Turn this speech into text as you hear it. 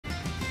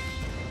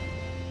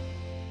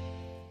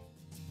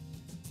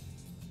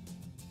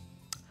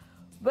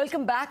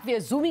Welcome back. We are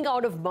zooming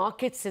out of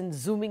markets and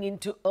zooming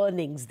into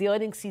earnings. The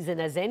earnings season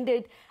has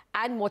ended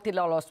and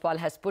Motilal Oswal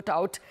has put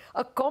out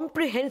a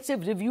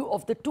comprehensive review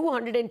of the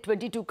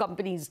 222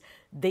 companies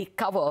they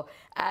cover.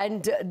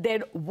 And their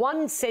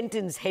one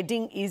sentence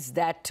heading is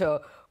that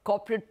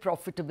corporate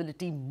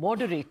profitability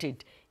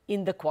moderated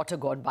in the quarter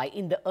gone by,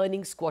 in the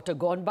earnings quarter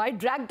gone by,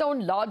 dragged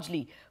down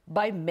largely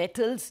by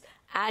metals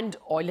and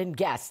oil and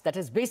gas. That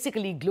is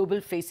basically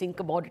global-facing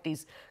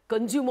commodities.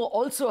 Consumer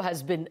also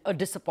has been a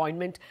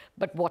disappointment,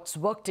 but what's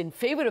worked in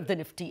favour of the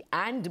Nifty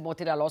and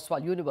Motilal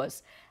Oswal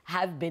universe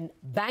have been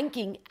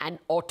banking and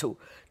auto.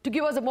 To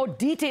give us a more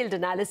detailed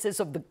analysis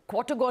of the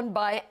quarter gone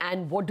by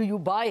and what do you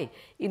buy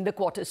in the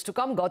quarters to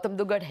come, Gautam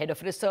Duggad, Head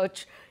of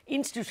Research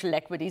Institutional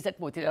Equities at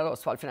Motilal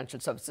Oswal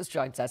Financial Services,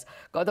 joins us.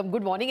 Gautam,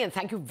 good morning and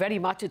thank you very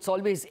much. It's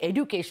always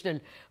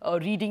educational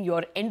reading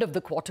your end of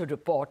the quarter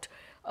report.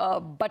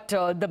 But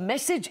the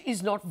message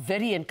is not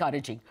very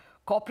encouraging.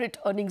 Corporate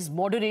earnings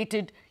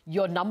moderated.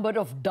 Your number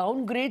of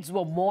downgrades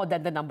were more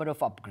than the number of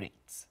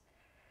upgrades.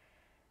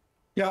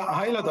 Yeah,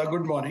 hi Lata,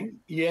 good morning.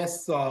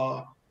 Yes,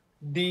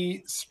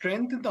 the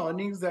strength in the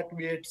earnings that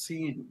we had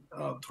seen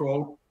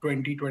throughout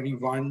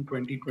 2021,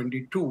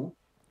 2022,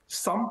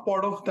 some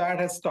part of that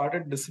has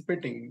started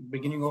dissipating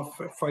beginning of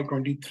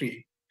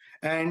FY23.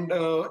 And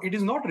it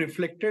is not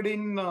reflected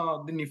in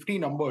the Nifty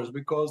numbers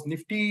because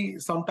Nifty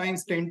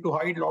sometimes tend to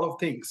hide a lot of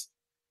things.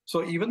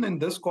 So even in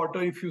this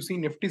quarter, if you see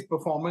Nifty's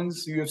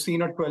performance, you have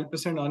seen a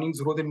 12% earnings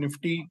growth in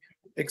Nifty.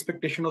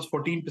 Expectation was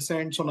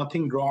 14%, so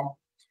nothing wrong.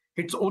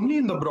 It's only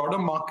in the broader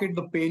market,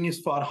 the pain is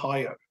far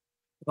higher.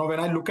 Now, when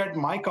I look at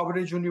my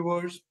coverage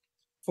universe,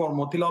 for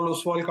Motilal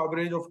Oswal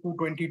coverage of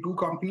 222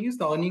 companies,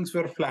 the earnings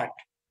were flat.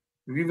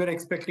 We were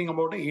expecting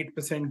about an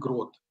 8%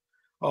 growth.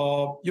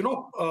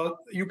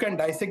 You can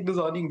dissect this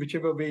earning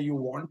whichever way you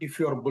want. If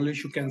you are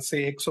bullish, you can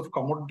say X of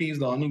commodities,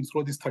 the earnings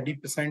growth is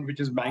 30%, which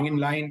is bang in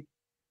line.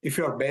 If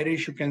you are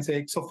bearish, you can say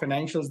X of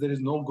financials, there is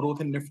no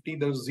growth in Nifty,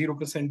 there's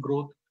 0%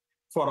 growth.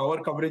 For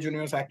our coverage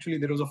universe, actually,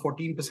 there was a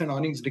 14%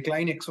 earnings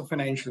decline X of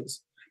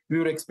financials. We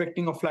were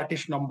expecting a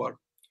flattish number.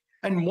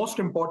 And most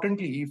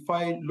importantly, if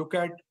I look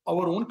at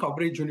our own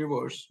coverage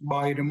universe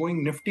by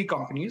removing Nifty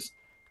companies,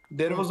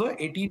 there was a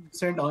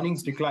 18%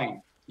 earnings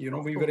decline.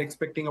 We were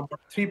expecting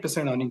about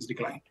 3% earnings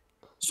decline.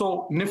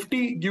 So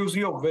Nifty gives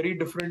you a very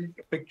different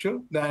picture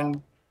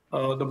than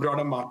the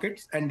broader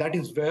markets. And that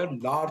is where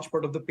large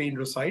part of the pain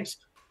resides.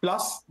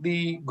 Plus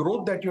the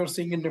growth that you're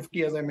seeing in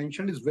Nifty, as I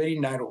mentioned, is very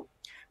narrow.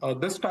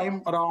 This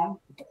time around,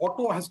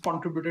 auto has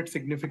contributed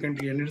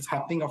significantly and it is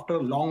happening after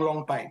a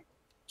long time.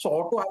 So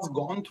auto has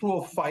gone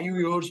through 5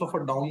 years of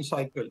a down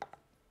cycle,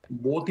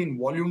 both in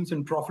volumes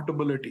and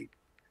profitability.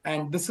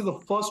 And this is the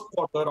first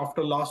quarter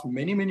after last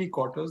many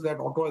quarters that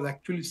auto has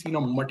actually seen a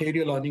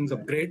material earnings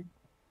upgrade.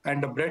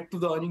 And the breadth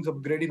of the earnings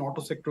upgrade in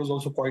auto sector is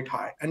also quite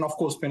high. And of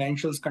course,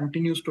 financials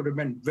continues to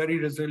remain very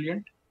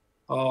resilient.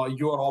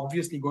 You are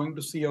obviously going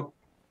to see a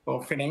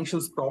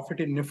financials profit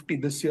in Nifty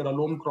this year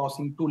alone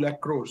crossing 2 lakh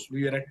crores.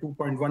 We are at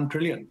 2.1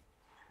 trillion.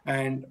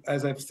 And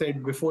as I've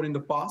said before in the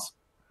past,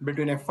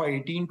 between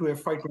FY18 to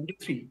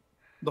FY23,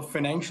 the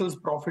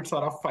financials profits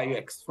are up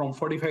 5x from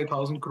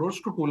 45,000 crores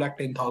to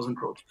 2,10,000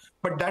 crores.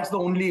 But that's the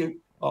only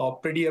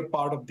prettier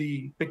part of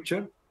the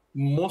picture.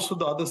 Most of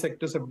the other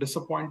sectors have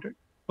disappointed.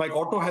 Like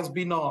auto has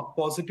been a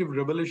positive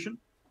revelation.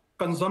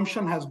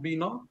 Consumption has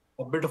been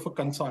a bit of a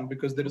concern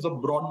because there is a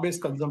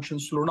broad-based consumption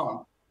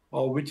slowdown,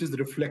 which is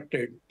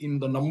reflected in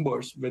the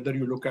numbers, whether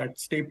you look at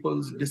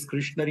staples,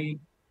 discretionary,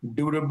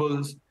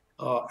 durables,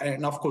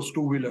 and of course,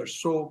 two-wheelers.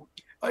 So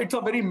it's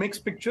a very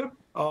mixed picture,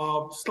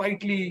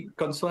 slightly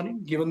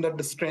concerning, given that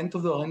the strength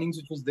of the earnings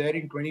which was there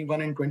in 21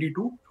 and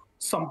 22,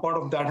 some part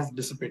of that has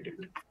dissipated.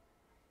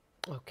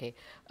 Okay,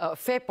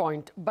 fair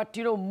point. But,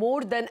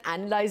 more than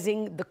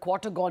analysing the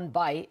quarter gone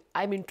by,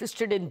 I'm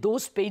interested in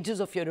those pages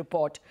of your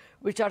report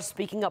which are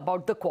speaking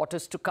about the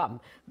quarters to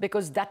come,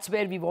 because that's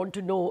where we want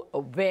to know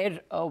where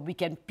we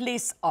can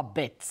place our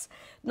bets.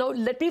 Now,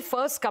 let me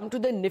first come to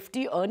the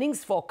Nifty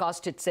earnings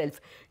forecast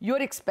itself.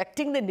 You're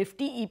expecting the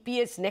Nifty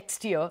EPS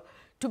next year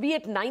to be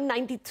at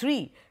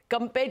 993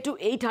 compared to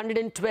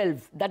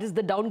 812. That is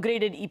the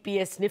downgraded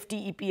EPS,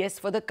 Nifty EPS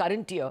for the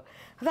current year.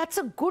 That's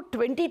a good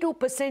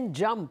 22%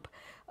 jump.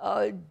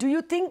 Do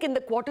you think in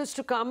the quarters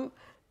to come,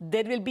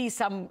 there will be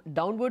some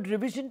downward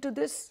revision to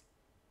this?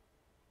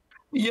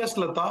 Yes,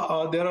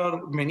 Lata, there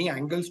are many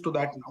angles to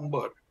that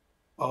number.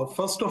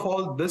 First of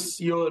all, this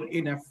year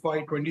in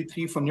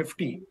FY23 for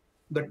Nifty,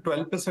 the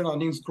 12%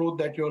 earnings growth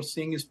that you're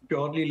seeing is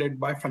purely led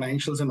by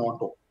financials and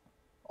auto.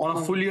 On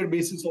a full year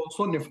basis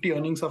also, Nifty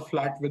earnings are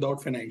flat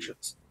without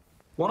financials.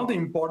 One of the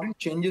important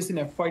changes in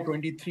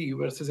FY23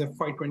 versus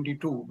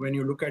FY22, when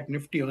you look at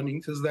Nifty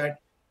earnings, is that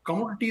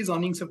commodities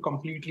earnings have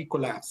completely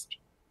collapsed.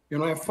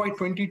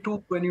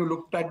 FY22, when you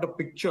looked at the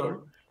picture,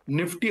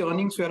 Nifty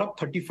earnings were up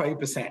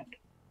 35%,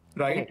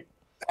 right? Okay.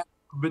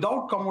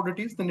 Without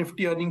commodities, the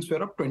Nifty earnings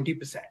were up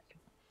 20%.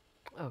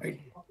 Okay. Right?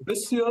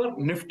 This year,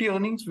 Nifty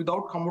earnings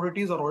without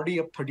commodities are already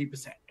up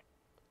 30%. Okay.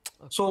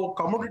 So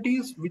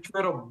commodities, which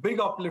were a big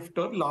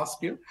uplifter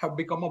last year, have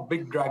become a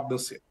big drag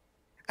this year.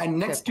 And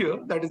next year,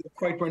 that is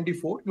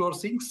FY24, you are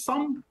seeing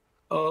some,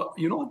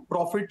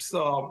 profits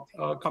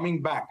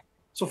coming back.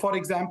 So, for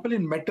example,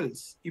 in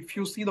metals, if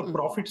you see the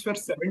profits were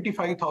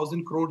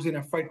 75,000 crores in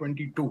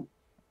FY22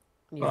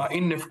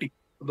 in Nifty,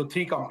 the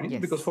three companies,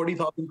 because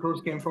 40,000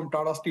 crores came from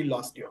Tata Steel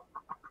last year.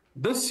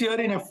 This year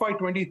in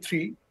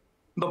FY23,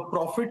 the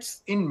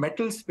profits in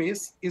metal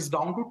space is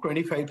down to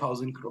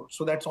 25,000 crores.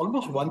 So that's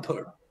almost one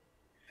third.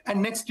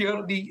 And next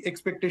year, the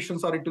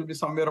expectations are it will be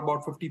somewhere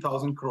about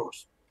 50,000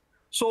 crores.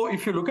 So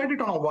if you look at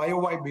it on a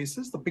YOY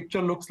basis, the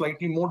picture looks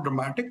slightly more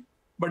dramatic.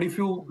 But if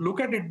you look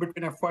at it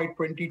between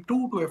FY22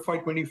 to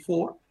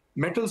FY24,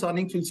 metals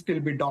earnings will still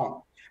be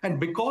down. And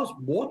because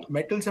both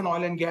metals and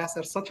oil and gas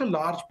are such a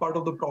large part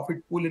of the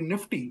profit pool in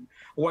Nifty,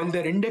 while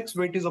their index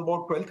weight is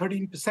about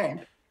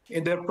 12-13%,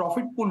 their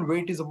profit pool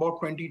weight is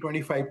about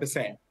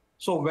 20-25%.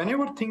 So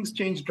whenever things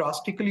change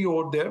drastically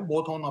over there,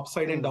 both on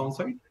upside and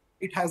downside,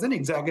 it has an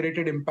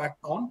exaggerated impact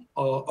on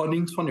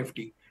earnings for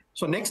Nifty.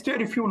 So next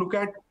year, if you look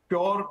at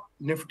pure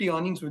Nifty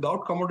earnings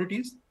without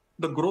commodities,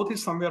 the growth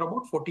is somewhere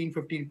about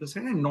 14-15%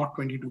 and not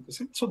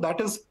 22%. So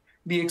that is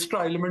the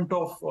extra element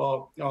of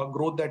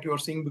growth that you are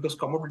seeing because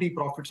commodity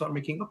profits are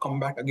making a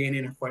comeback again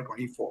in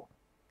FY24.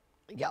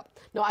 Yeah,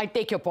 no, I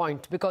take your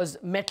point because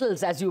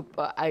metals, as you,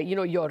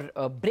 your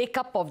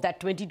breakup of that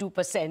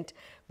 22%,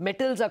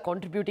 metals are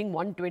contributing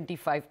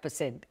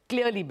 125%,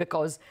 clearly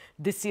because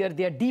this year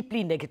they are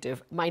deeply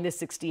negative,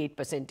 minus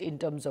 68% in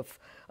terms of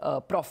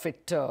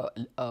profit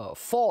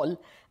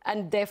fall.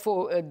 And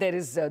therefore, there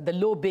is the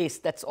low base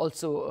that's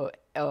also,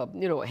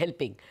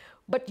 helping.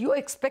 But you're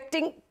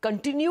expecting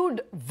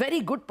continued very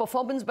good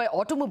performance by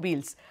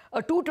automobiles,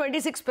 a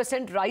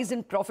 226% rise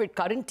in profit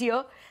current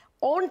year.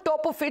 On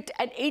top of it,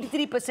 an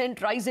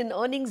 83% rise in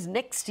earnings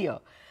next year.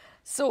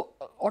 So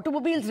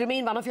automobiles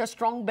remain one of your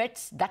strong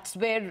bets. That's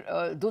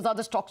where those are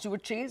the stocks you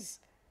would chase?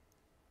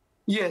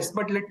 Yes,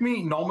 but let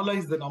me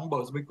normalize the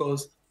numbers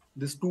because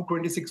this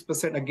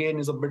 226% again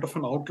is a bit of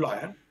an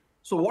outlier.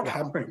 So what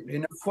happened?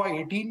 In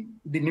FY18,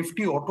 the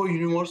Nifty Auto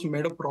Universe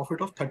made a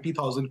profit of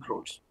 30,000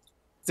 crores.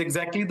 It's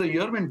exactly the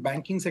year when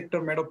banking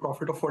sector made a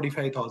profit of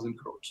 45,000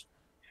 crores.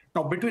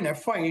 Now, between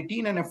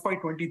FY18 and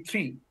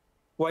FY23,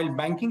 while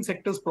banking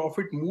sector's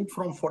profit moved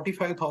from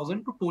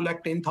 45,000 to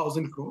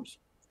 210,000 crores,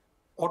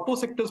 auto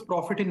sector's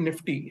profit in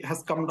Nifty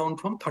has come down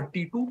from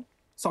 30 to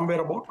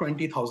somewhere about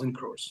 20,000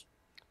 crores,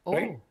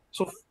 right?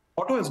 So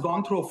auto has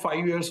gone through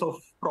 5 years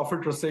of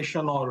profit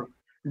recession or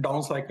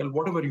down cycle,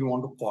 whatever you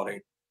want to call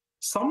it.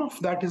 Some of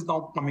that is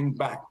now coming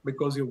back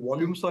because your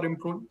volumes are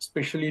improving,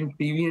 especially in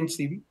PV and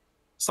CV.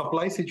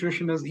 Supply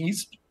situation has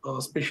eased,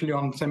 especially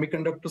on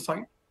semiconductor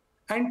side,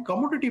 and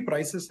commodity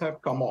prices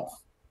have come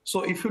off.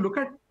 So if you look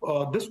at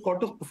this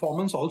quarter's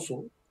performance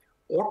also,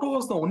 auto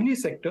was the only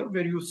sector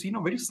where you've seen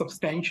a very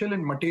substantial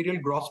and material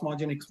gross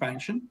margin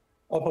expansion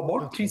of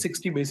about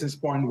 360 basis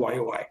point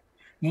YOY.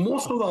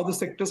 Most of the other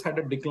sectors had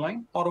a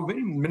decline or a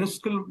very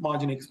minuscule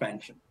margin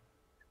expansion.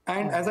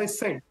 And as I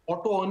said,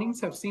 auto earnings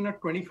have seen a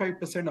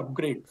 25%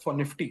 upgrade for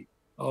Nifty.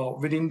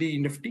 Within the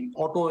Nifty,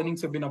 auto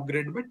earnings have been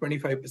upgraded by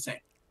 25%.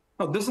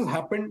 Now, this has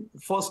happened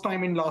first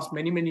time in last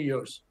many, many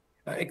years.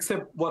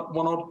 Except 1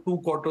 or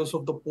 2 quarters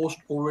of the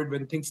post-COVID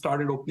when things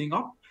started opening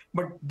up,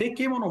 but they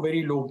came on a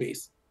very low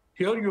base.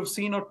 Here you've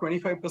seen a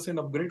 25%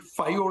 upgrade.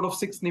 5 out of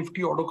 6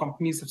 Nifty auto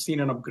companies have seen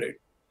an upgrade.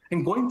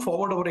 And going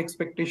forward, our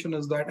expectation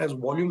is that as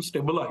volumes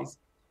stabilize,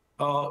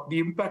 the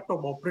impact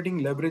of operating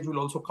leverage will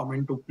also come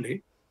into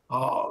play.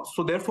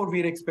 So therefore,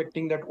 we are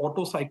expecting that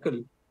auto cycle,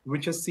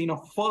 which has seen a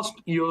first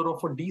year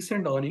of a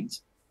decent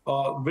earnings,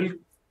 will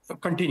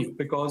continue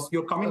because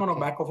you're coming on a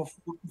back of a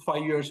 4 to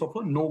 5 years of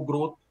a no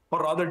growth,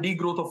 or rather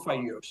degrowth of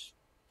 5 years.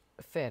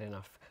 Fair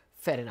enough.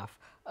 Fair enough.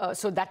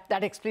 So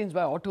that explains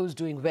why auto is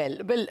doing well.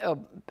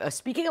 Well,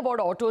 speaking about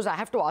autos, I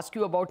have to ask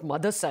you about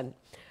Motherson.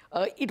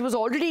 It was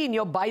already in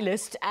your buy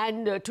list,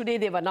 and today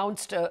they've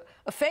announced a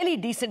fairly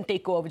decent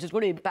takeover, which is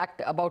going to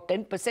impact about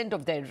 10%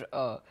 of their,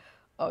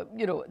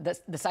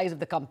 the size of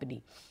the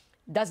company.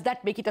 Does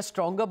that make it a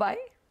stronger buy?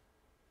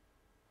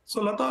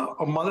 So, Lata,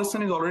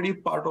 Motherson is already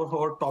part of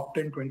our top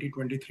 10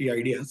 2023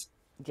 ideas.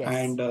 Yes.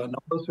 And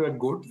numbers were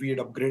good. We had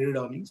upgraded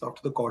earnings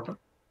after the quarter.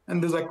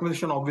 And this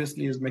acquisition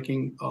obviously is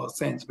making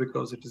sense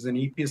because it is an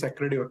EPS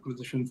accretive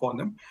acquisition for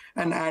them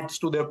and adds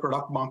to their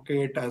product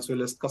market as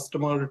well as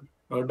customer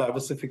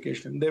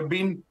diversification. They've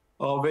been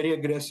very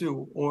aggressive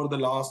over the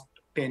last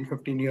 10,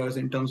 15 years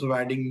in terms of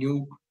adding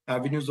new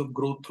avenues of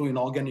growth through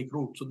inorganic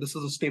route. So this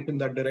is a step in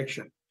that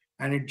direction.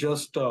 And it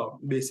just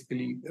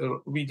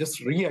we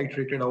just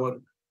reiterated our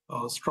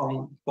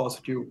strong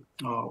positive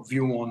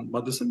view on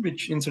Motherson,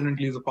 which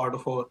incidentally is a part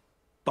of our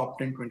top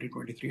 10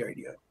 2023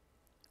 idea.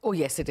 Oh,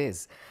 yes, it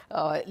is.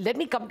 Let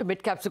me come to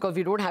mid-caps because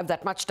we don't have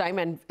that much time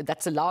and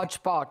that's a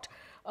large part.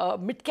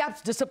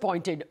 Mid-caps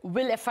disappointed.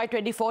 Will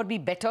FY24 be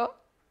better?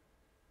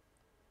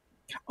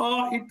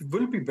 It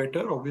will be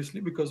better,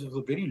 obviously, because of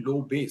the very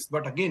low base.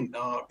 But again,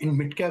 in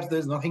mid-caps,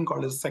 there's nothing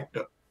called a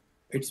sector.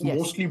 It's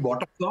mostly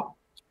bottom-up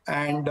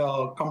and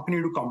company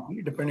to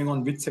company, depending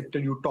on which sector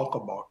you talk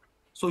about.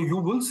 So you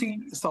will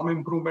see some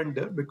improvement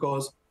there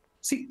because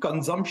See,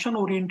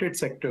 consumption-oriented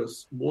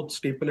sectors, both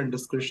staple and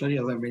discretionary,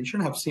 as I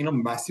mentioned, have seen a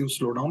massive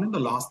slowdown in the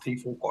last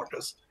 3-4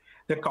 quarters.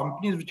 There are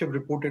companies which have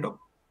reported a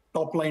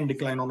top-line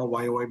decline on a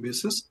YOY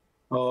basis,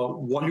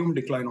 volume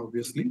decline,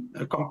 obviously.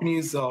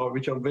 Companies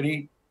which are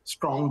very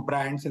strong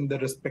brands in their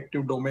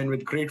respective domain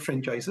with great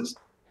franchises,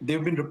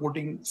 they've been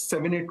reporting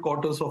 7-8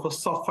 quarters of a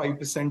sub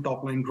 5%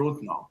 top-line growth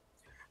now.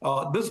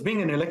 This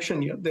being an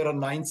election year, there are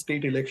 9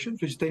 state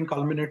elections, which then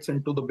culminates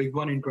into the big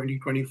one in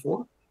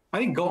 2024. I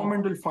think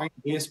government will find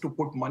ways to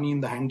put money in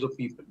the hands of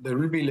people. There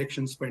will be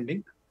election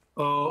spending.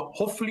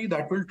 Hopefully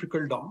that will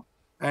trickle down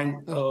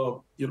and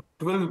it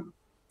will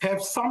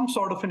have some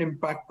sort of an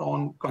impact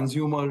on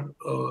consumer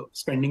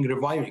spending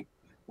reviving,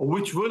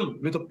 which will,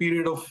 with a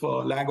period of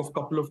lag of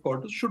couple of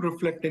quarters, should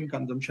reflect in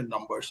consumption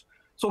numbers.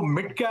 So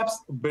mid-caps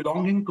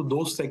belonging to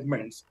those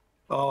segments,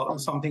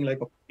 something like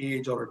a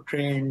Page or a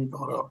Trend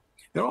or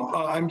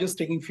I'm just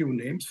taking few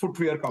names,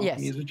 footwear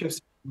companies, which have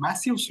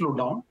massive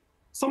slowdown.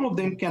 Some of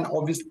them can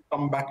obviously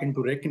come back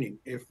into reckoning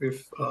if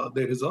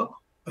there is a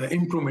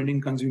improvement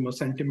in consumer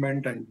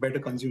sentiment and better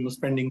consumer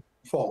spending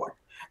forward.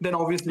 Then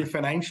obviously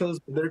financials,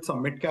 whether it's a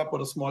mid cap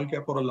or a small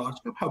cap or a large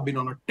cap, have been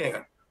on a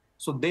tear.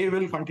 So they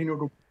will continue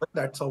to,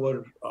 that's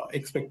our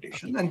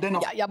expectation. And then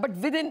but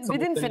within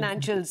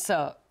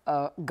financials,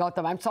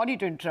 Gautam, I'm sorry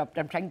to interrupt.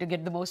 I'm trying to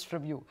get the most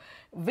from you.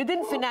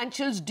 Within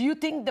financials, do you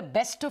think the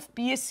best of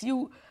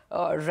PSU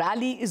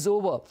rally is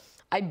over?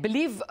 I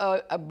believe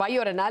by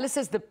your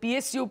analysis, the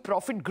PSU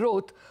profit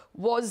growth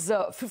was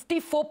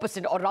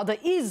 54%, or rather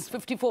is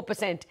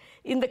 54%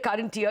 in the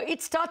current year.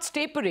 It starts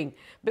tapering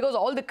because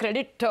all the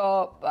credit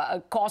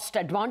cost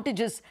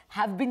advantages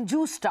have been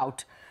juiced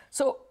out.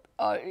 So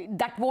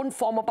that won't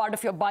form a part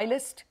of your buy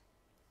list?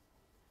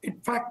 In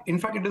fact,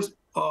 it is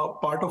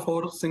part of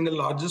our single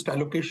largest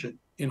allocation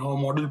in our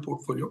model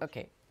portfolio.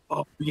 Okay.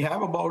 We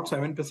have about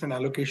 7%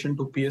 allocation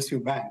to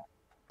PSU Bank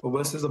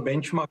versus a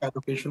benchmark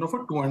allocation of a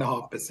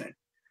 2.5%.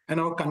 And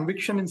our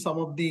conviction in some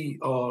of the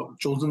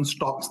chosen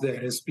stocks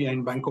there, SBI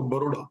and Bank of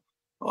Baroda,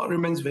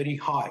 remains very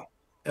high.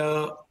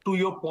 To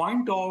your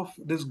point of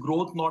this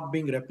growth not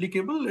being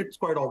replicable, it's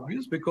quite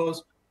obvious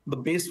because the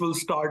base will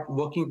start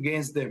working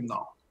against them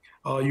now.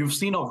 You've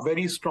seen a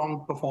very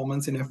strong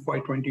performance in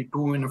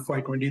FY22 and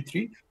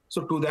FY23.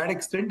 So to that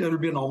extent, there will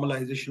be a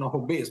normalization of a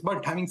base.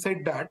 But having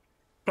said that,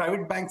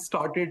 private banks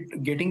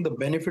started getting the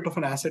benefit of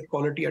an asset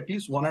quality at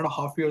least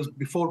 1.5 years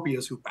before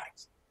PSU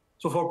banks.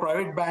 So for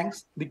private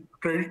banks, the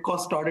credit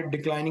cost started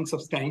declining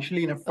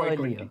substantially in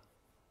FY20,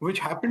 which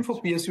happened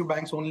for PSU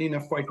banks only in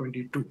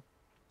FY22.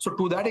 So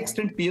to that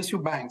extent,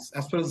 PSU banks,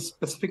 as far as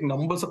specific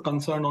numbers are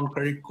concerned on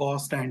credit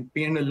cost and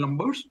P&L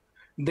numbers,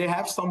 they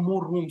have some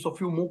more rooms, a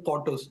few more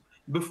quarters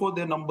before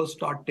their numbers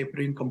start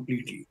tapering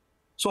completely.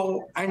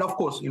 So, and of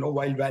course,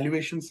 while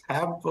valuations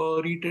have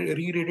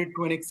re-rated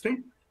to an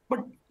extent, but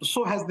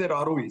so has their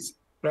ROEs,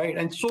 right?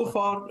 And so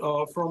far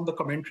from the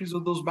commentaries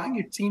of those banks,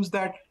 it seems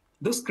that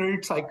this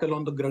credit cycle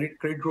on the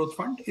credit growth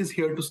fund is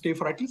here to stay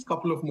for at least a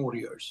couple of more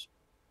years.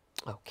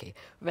 Okay.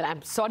 Well,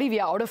 I'm sorry we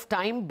are out of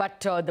time,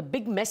 but the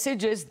big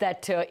message is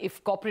that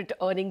if corporate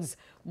earnings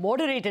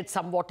moderated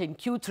somewhat in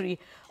Q3,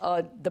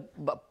 the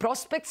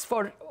prospects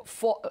for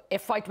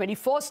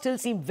FY24 still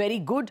seem very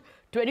good.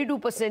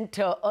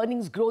 22%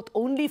 earnings growth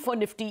only for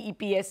Nifty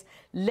EPS,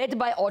 led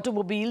by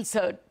automobiles,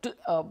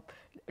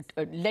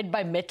 led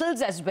by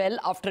metals as well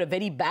after a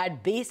very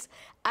bad base,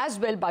 as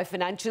well by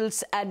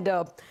financials. And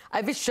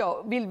I wish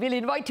we'll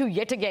invite you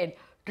yet again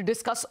to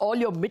discuss all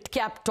your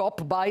mid-cap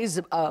top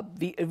buys.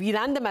 We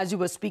ran them as you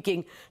were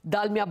speaking.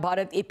 Dalmia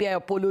Bharat, API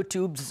Apollo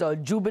Tubes,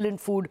 Jubilant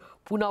Food,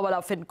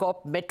 Poonawalla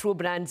FinCorp, Metro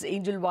Brands,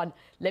 Angel One,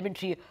 Lemon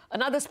Tree.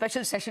 Another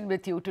special session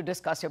with you to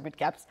discuss your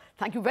mid-caps.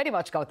 Thank you very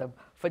much, Gautam,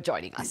 for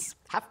joining us.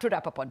 Have to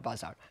wrap up on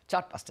Bazaar.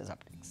 Chartbusters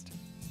up next.